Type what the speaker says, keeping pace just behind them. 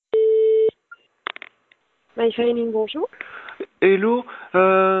My finding bonjour. Hello,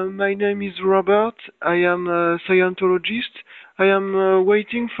 my name is Robert. I am a Scientologist. I am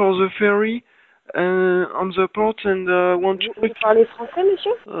waiting for the ferry on the port and want Vous, to vous parlez français,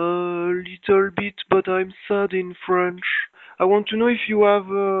 monsieur? a little bit, but I'm sad in French. I want to know if you have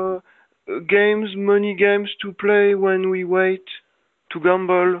games, money games to play when we wait to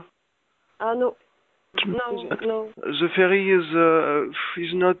gamble. Ah, no. No. The ferry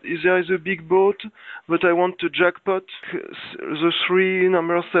is not. There is a big boat, but I want a jackpot. The three,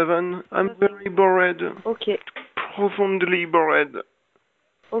 number 7. I'm very bored, Okay. profoundly bored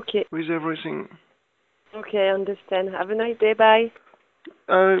Okay. with everything. Okay, I understand. Have a nice day. Bye.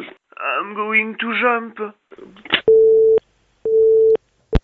 I'm going to jump.